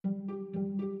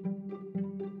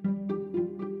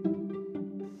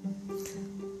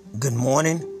Good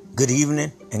morning, good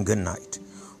evening, and good night.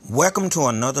 Welcome to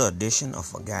another edition of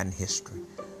Forgotten History.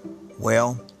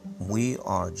 Well, we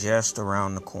are just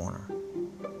around the corner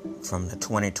from the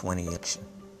 2020 election.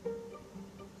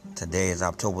 Today is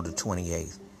October the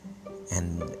 28th,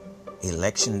 and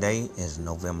election day is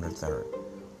November 3rd.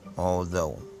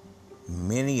 Although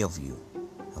many of you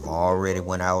have already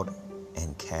went out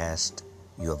and cast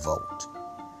your vote.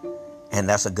 And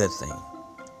that's a good thing.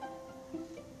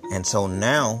 And so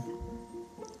now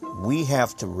we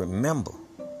have to remember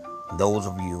those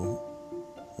of you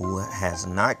who has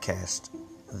not cast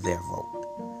their vote.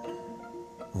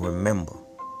 Remember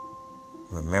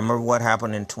what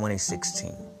happened in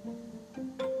 2016.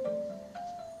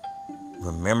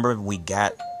 Remember we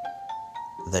got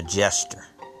the jester.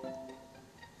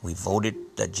 We voted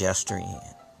the jester in.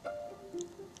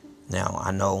 Now,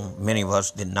 I know many of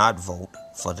us did not vote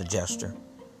for the jester,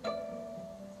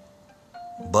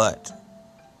 but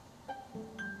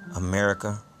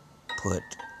America put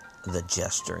the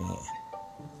jester in.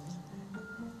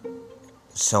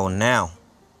 So now,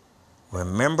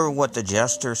 remember what the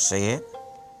jester said?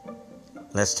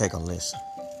 Let's take a listen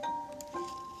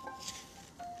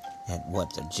at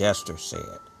what the jester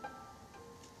said.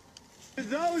 To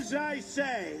those I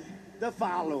say the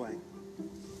following.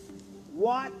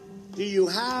 What do you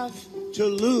have to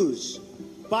lose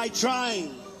by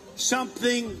trying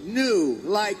something new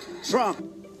like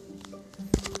Trump?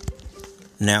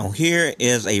 Now here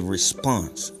is a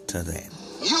response to that.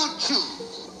 You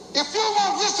choose. If you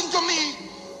won't listen to me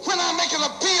when I make an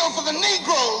appeal for the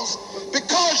Negroes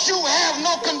because you have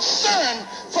no concern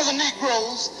for the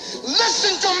Negroes,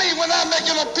 listen to me when I make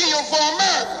an appeal for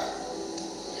America.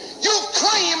 You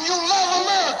claim you love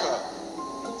America.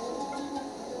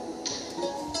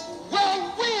 Well,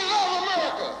 we love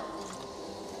America.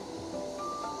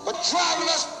 But driving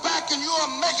us back and you are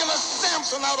making a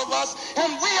Samson out of us,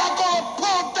 and we are going to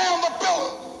pull down the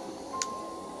pillar.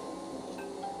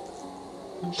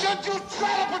 Should you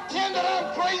try to pretend that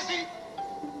I'm crazy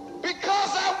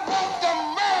because I want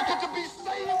America to be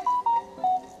saved?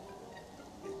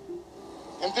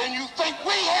 And then you think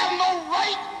we have no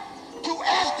right to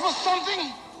ask for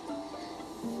something?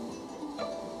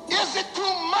 Is it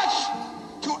too much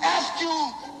to ask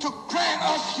you to grant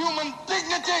us human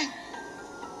dignity?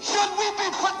 Should we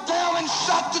be put down and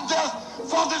shot to death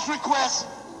for this request?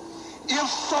 If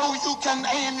so, you can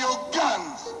aim your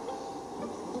guns.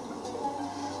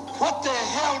 What the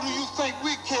hell do you think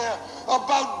we care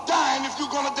about dying if you're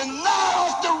going to deny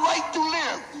us the right to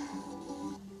live?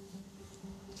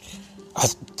 I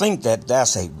think that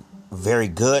that's a very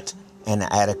good and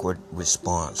adequate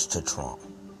response to Trump.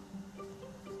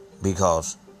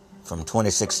 Because from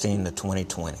 2016 to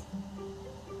 2020,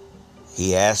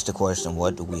 he asked the question,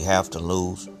 what do we have to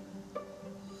lose?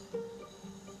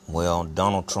 Well,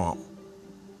 Donald Trump,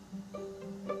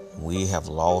 we have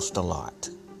lost a lot.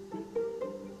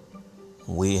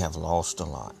 We have lost a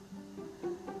lot.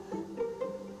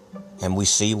 And we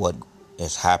see what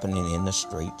is happening in the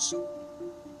streets.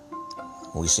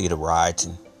 We see the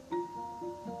rioting.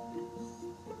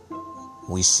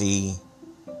 We see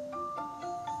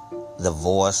the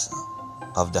voice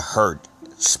of the hurt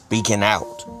speaking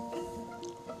out.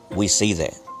 We see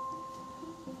that.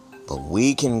 But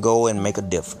we can go and make a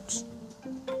difference.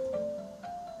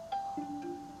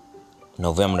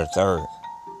 November the 3rd.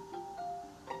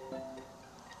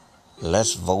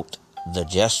 Let's vote the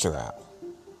jester out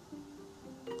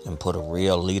and put a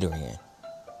real leader in.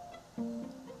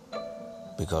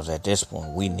 Because at this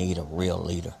point, we need a real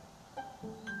leader.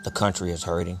 The country is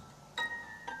hurting.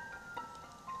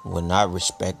 We're not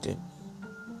respected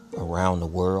around the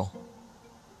world.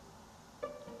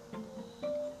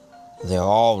 They're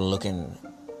all looking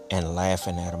and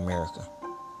laughing at America.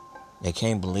 They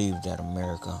can't believe that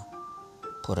America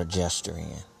put a jester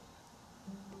in.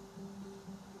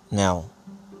 Now,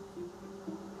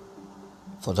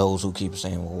 for those who keep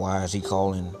saying, well, why is he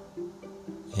calling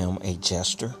him a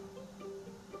jester?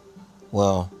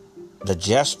 Well, the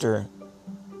jester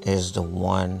is the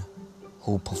one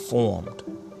who performed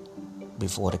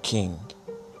before the king.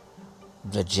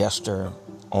 The jester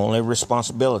only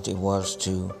responsibility was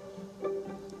to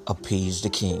appease the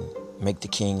king, make the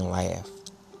king laugh.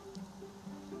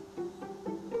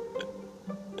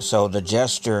 So the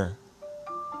jester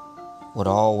would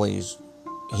always,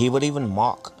 he would even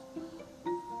mock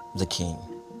the king.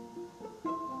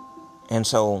 And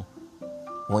so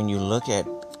when you look at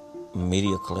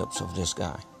media clips of this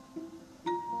guy,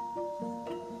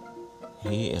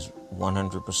 he is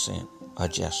 100% a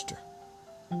jester.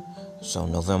 So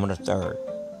November the 3rd,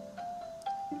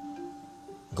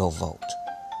 go vote.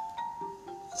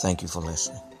 Thank you for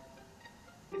listening.